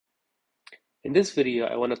In this video,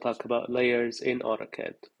 I want to talk about layers in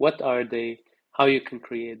AutoCAD. What are they, how you can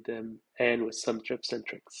create them, and with some tips and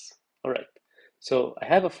tricks. All right, so I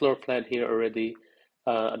have a floor plan here already.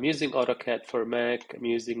 I'm using AutoCAD for Mac. I'm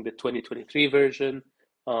using the 2023 version.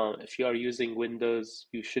 If you are using Windows,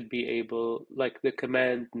 you should be able, like the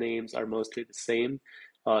command names are mostly the same.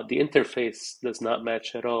 The interface does not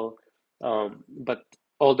match at all, but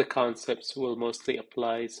all the concepts will mostly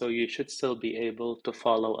apply, so you should still be able to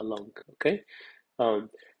follow along, okay?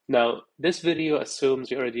 Um, Now, this video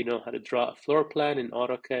assumes you already know how to draw a floor plan in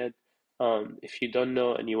AutoCAD. If you don't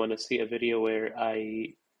know and you want to see a video where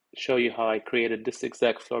I show you how I created this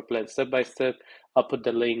exact floor plan step by step, I'll put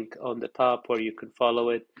the link on the top where you can follow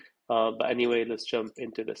it. But anyway, let's jump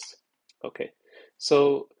into this. Okay,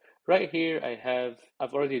 so right here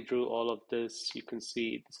I've already drew all of this. You can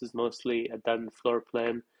see this is mostly a done floor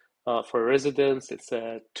plan for residence. It's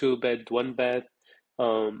a 2-bed, 1 bath.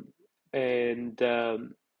 Um, and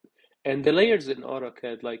um, and the layers in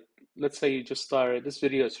AutoCAD, like let's say you just started, this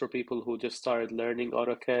video is for people who just started learning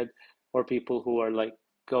AutoCAD or people who are like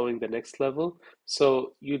going the next level.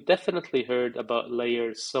 So you definitely heard about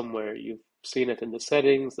layers somewhere. You've seen it in the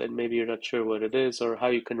settings and maybe you're not sure what it is or how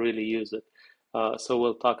you can really use it. So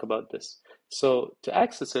we'll talk about this. So to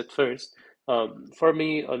access it first, for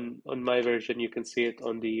me on my version, you can see it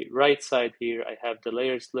on the right side here. I have the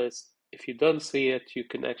layers list. If you don't see it, you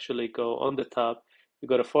can actually go on the top, you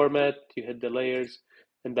go to format, you hit the layers,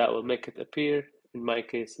 and that will make it appear. In my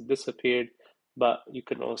case, it disappeared, but you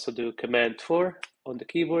can also do Command 4 on the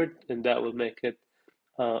keyboard, and that will make it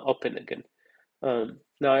open again.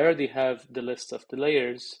 Now I already have the list of the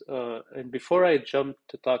layers, and before I jump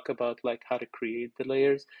to talk about like how to create the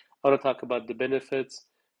layers, I want to talk about the benefits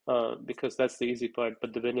because that's the easy part,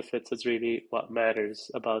 but the benefits is really what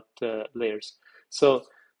matters about layers. So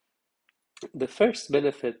the first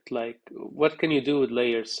benefit, like what can you do with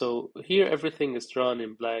layers? So here everything is drawn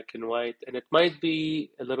in black and white, and it might be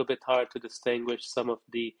a little bit hard to distinguish some of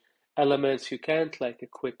the elements. You can't like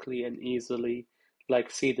quickly and easily like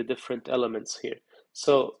see the different elements here.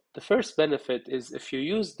 So the first benefit is if you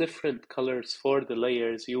use different colors for the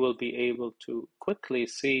layers, you will be able to quickly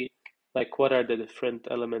see like what are the different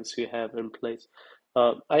elements you have in place.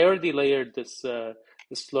 I already layered this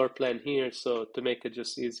floor plan here, so to make it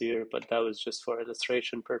just easier, but that was just for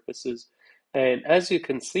illustration purposes. And as you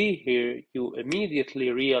can see here, you immediately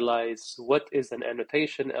realize what is an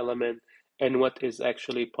annotation element and what is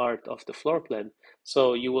actually part of the floor plan.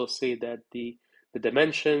 So you will see that the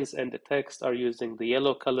dimensions and the text are using the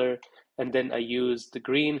yellow color, and then I use the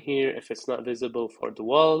green here if it's not visible for the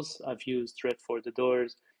walls. I've used red for the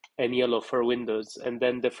doors and yellow for windows, and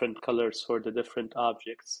then different colors for the different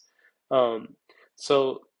objects. Um,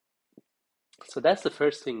 so so that's the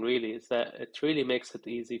first thing really, is that it really makes it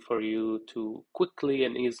easy for you to quickly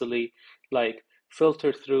and easily like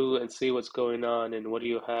filter through and see what's going on and what do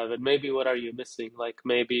you have and maybe what are you missing. Like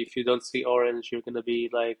maybe if you don't see orange, you're gonna be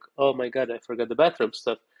like, oh my God, I forgot the bathroom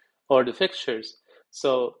stuff or the fixtures.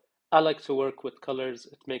 So I like to work with colors.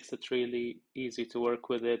 It makes it really easy to work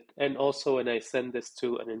with it. And also when I send this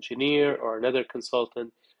to an engineer or another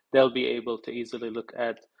consultant, they'll be able to easily look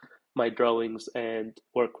at my drawings and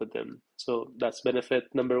work with them. So that's benefit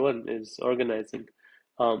number one, is organizing.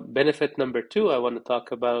 Benefit number two I want to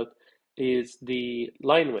talk about is the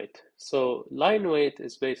line weight. So line weight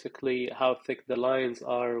is basically how thick the lines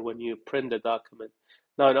are when you print the document.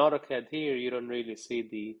 Now in AutoCAD here, you don't really see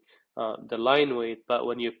the line weight, but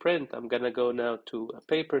when you print, I'm gonna go now to a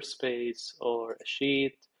paper space or a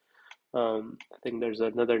sheet. I think there's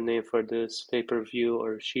another name for this, paper view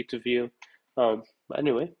or sheet view. But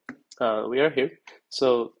anyway, we are here.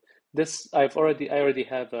 So this I already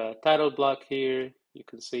have a title block here. You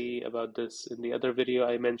can see about this in the other video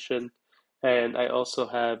I mentioned, and I also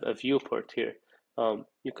have a viewport here.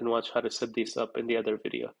 You can watch how to set these up in the other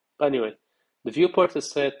video. But anyway, the viewport is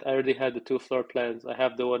set. I already had the two floor plans. I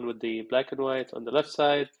have the one with the black and white on the left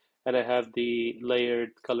side, and I have the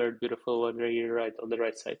layered, colored, beautiful one right here, right on the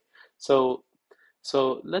right side. So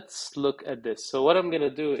let's look at this. So what I'm going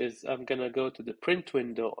to do is I'm going to go to the print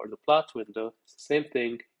window or the plot window. It's the same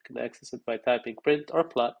thing. You can access it by typing print or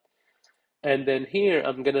plot. And then here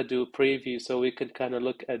I'm going to do preview so we can kind of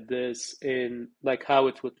look at this in like how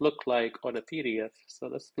it would look like on a PDF. So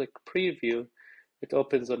let's click preview. It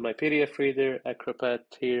opens on my PDF reader, Acrobat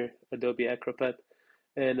here, Adobe Acrobat.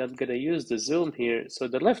 And I'm going to use the zoom here. So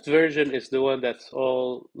the left version is the one that's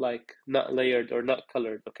all like not layered or not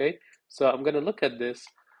colored, okay? So I'm going to look at this,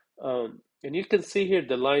 and you can see here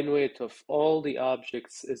the line weight of all the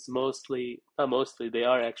objects is mostly, not mostly, they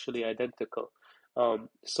are actually identical.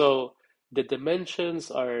 So the dimensions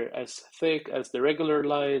are as thick as the regular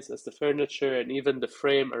lines, as the furniture, and even the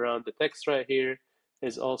frame around the text right here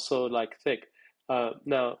is also like thick.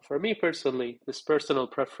 Now, for me personally, this personal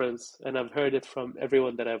preference, and I've heard it from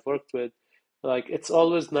everyone that I've worked with, like it's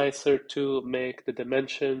always nicer to make the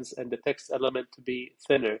dimensions and the text element to be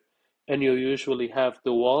thinner. And you usually have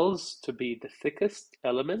the walls to be the thickest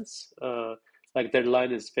elements, like their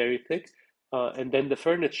line is very thick. And then the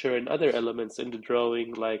furniture and other elements in the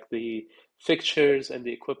drawing, like the fixtures and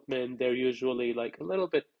the equipment, they're usually like a little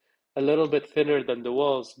bit thinner than the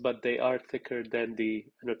walls, but they are thicker than the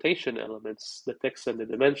annotation elements, the text and the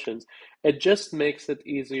dimensions. It just makes it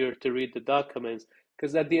easier to read the documents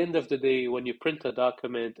because at the end of the day, when you print a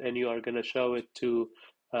document and you are going to show it to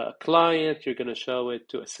a client, you're going to show it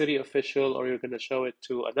to a city official, or you're going to show it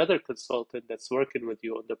to another consultant that's working with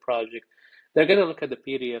you on the project, they're going to look at the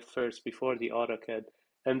PDF first before the AutoCAD.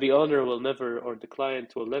 And the owner will never, or the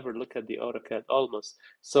client will never look at the AutoCAD almost.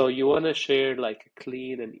 So you want to share like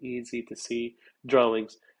clean and easy to see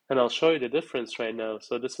drawings. And I'll show you the difference right now.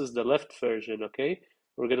 So this is the left version, okay?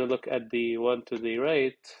 We're going to look at the one to the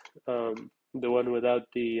right, the one without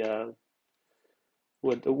the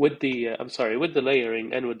I'm sorry, with the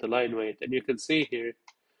layering and with the line weight. And you can see here,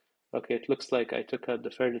 okay, it looks like I took out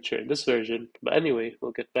the furniture in this version, but anyway,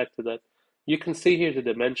 we'll get back to that. You can see here the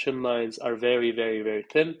dimension lines are very, very, very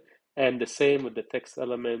thin, and the same with the text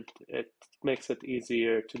element. It makes it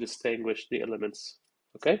easier to distinguish the elements.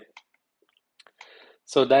 Okay,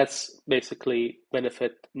 so that's basically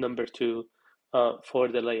benefit number two for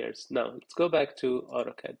the layers. Now let's go back to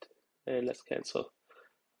AutoCAD and let's cancel.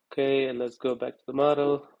 Okay, and let's go back to the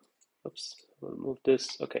model. Oops, we'll move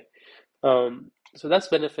this. Okay. So that's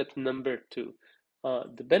benefit number two.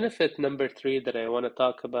 The benefit number three that I want to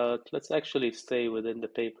talk about, let's actually stay within the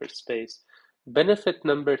paper space. Benefit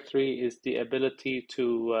number three is the ability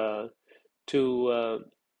to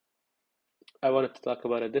I wanted to talk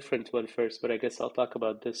about a different one first, but I guess I'll talk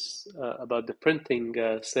about this, about the printing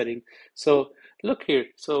setting. So look here.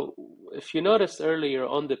 So if you noticed earlier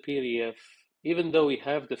on the PDF, even though we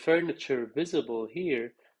have the furniture visible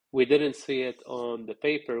here, we didn't see it on the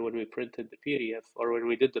paper when we printed the PDF or when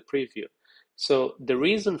we did the preview. So the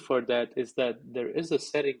reason for that is that there is a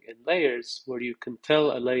setting in layers where you can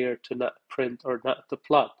tell a layer to not print or not to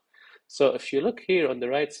plot. So if you look here on the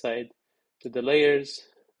right side to the layers,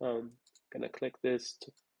 gonna click this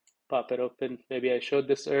to pop it open. Maybe I showed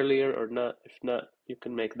this earlier or not. If not, you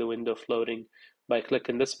can make the window floating by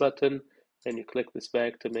clicking this button, and you click this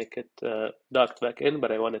back to make it docked back in,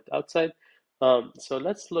 but I want it outside. So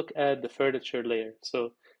let's look at the furniture layer.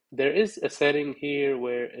 So there is a setting here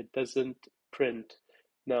where it doesn't print.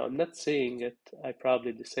 Now I'm not seeing it. I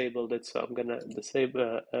probably disabled it, so I'm gonna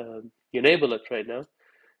enable it right now.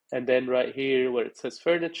 And then right here where it says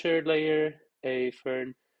furniture layer, a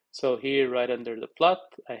fern. So here right under the plot,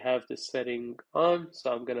 I have this setting on.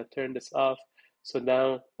 So I'm gonna turn this off. So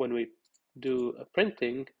now when we do a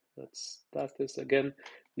printing, let's start this again.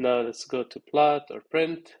 Now let's go to plot or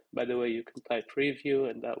print. By the way, you can type preview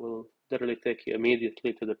and that will literally take you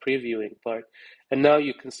immediately to the previewing part. And now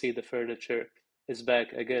you can see the furniture is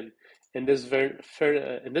back again. In this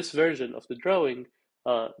version of the drawing,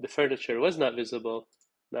 the furniture was not visible.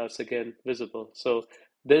 Now it's again visible. So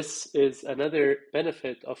this is another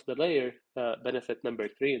benefit of the layer, benefit number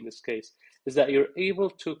three in this case, is that you're able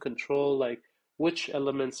to control like which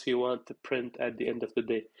elements you want to print at the end of the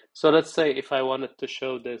day. So let's say if I wanted to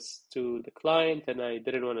show this to the client and I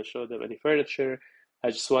didn't want to show them any furniture, I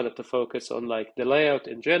just wanted to focus on like the layout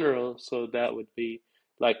in general. So that would be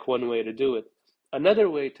like one way to do it. Another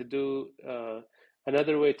way to do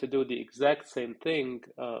the exact same thing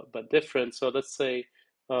but different. So let's say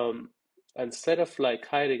um, instead of like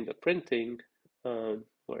hiding the printing,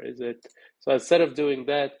 where is it? So instead of doing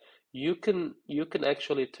that, you can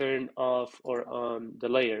actually turn off or on the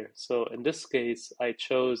layer. So in this case, I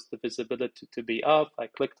chose the visibility to be off. I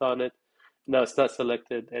clicked on it. Now it's not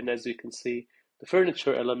selected, and as you can see, the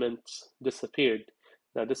furniture elements disappeared.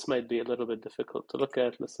 Now this might be a little bit difficult to look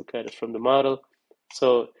at. Let's look at it from the model.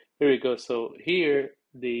 So here we go. So here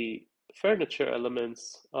the furniture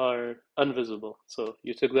elements are invisible. So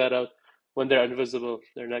you took that out. When they're invisible,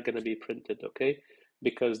 they're not going to be printed, okay?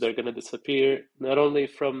 Because they're going to disappear not only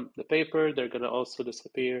from the paper, they're going to also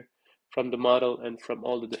disappear from the model and from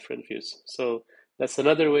all the different views. So that's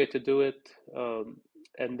another way to do it.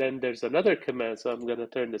 And then there's another command, so I'm going to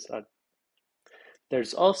turn this on.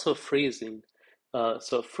 There's also freezing.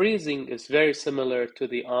 So freezing is very similar to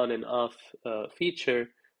the on and off feature,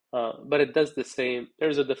 but it does the same.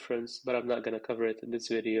 There's a difference, but I'm not going to cover it in this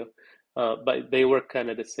video. But they work kind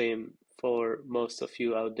of the same for most of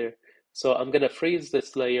you out there. So I'm gonna freeze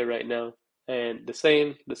this layer right now, and the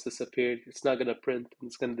same, this disappeared. It's not gonna print, and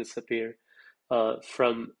it's gonna disappear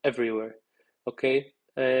from everywhere. Okay,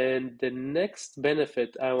 and the next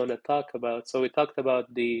benefit I want to talk about. So we talked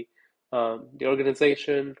about the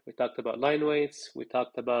organization. We talked about line weights. We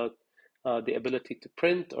talked about the ability to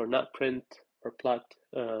print or not print or plot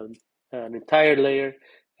an entire layer.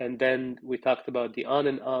 And then we talked about the on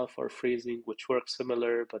and off or freezing, which works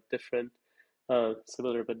similar but different.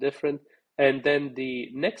 Similar but different. And then the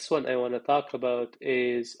next one I want to talk about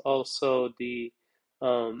is also the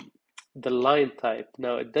line type.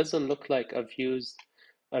 Now it doesn't look like I've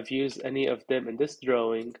used any of them in this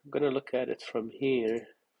drawing. I'm gonna look at it from here,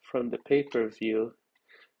 from the paper view.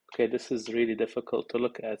 Okay, this is really difficult to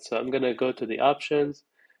look at. So I'm gonna go to the options,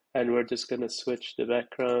 and we're just gonna switch the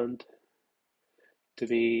background to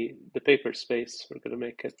be the paper space. We're gonna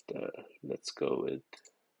make it, let's go with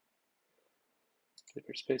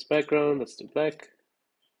paper space background. Let's do black.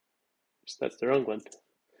 Oops, that's the wrong one.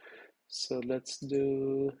 So let's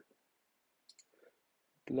do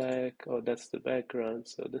black. Oh, that's the background.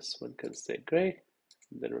 So this one can stay gray.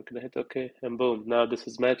 And then we're gonna hit OK, and boom. Now this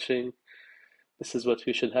is matching. This is what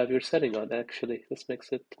you should have your setting on, actually. This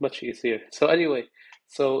makes it much easier. So anyway,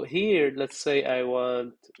 so here, let's say I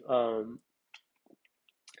want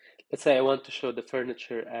to show the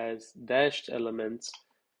furniture as dashed elements.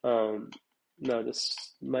 Um, no, this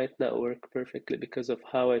might not work perfectly because of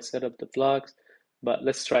how I set up the blocks, but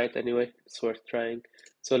let's try it anyway. It's worth trying.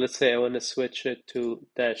 So let's say I want to switch it to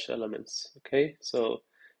dash elements. Okay, so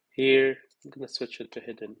here I'm going to switch it to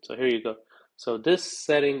hidden. So here you go. So this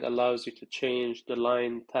setting allows you to change the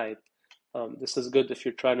line type. This is good if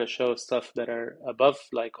you're trying to show stuff that are above,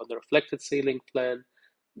 like on the reflected ceiling plan,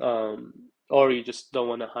 um, or you just don't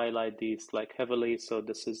want to highlight these like heavily. So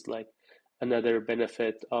this is like another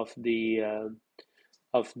benefit of the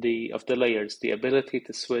layers, the ability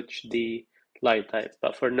to switch the line type.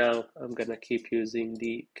 But for now, I'm gonna keep using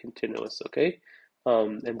the continuous, okay?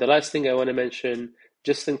 And the last thing I want to mention,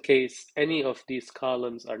 just in case any of these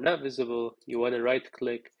columns are not visible, you want to right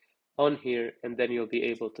click on here, and then you'll be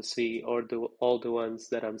able to see all the ones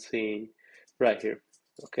that I'm seeing right here,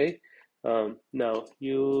 okay? Now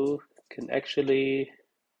you can actually,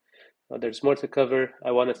 there's more to cover.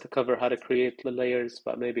 I wanted to cover how to create the layers,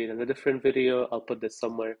 but maybe in a different video. I'll put this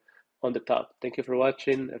somewhere on the top. Thank you for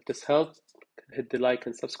watching. If this helped, hit the like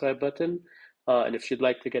and subscribe button. And if you'd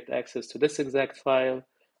like to get access to this exact file,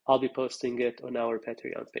 I'll be posting it on our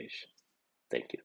Patreon page. Thank you.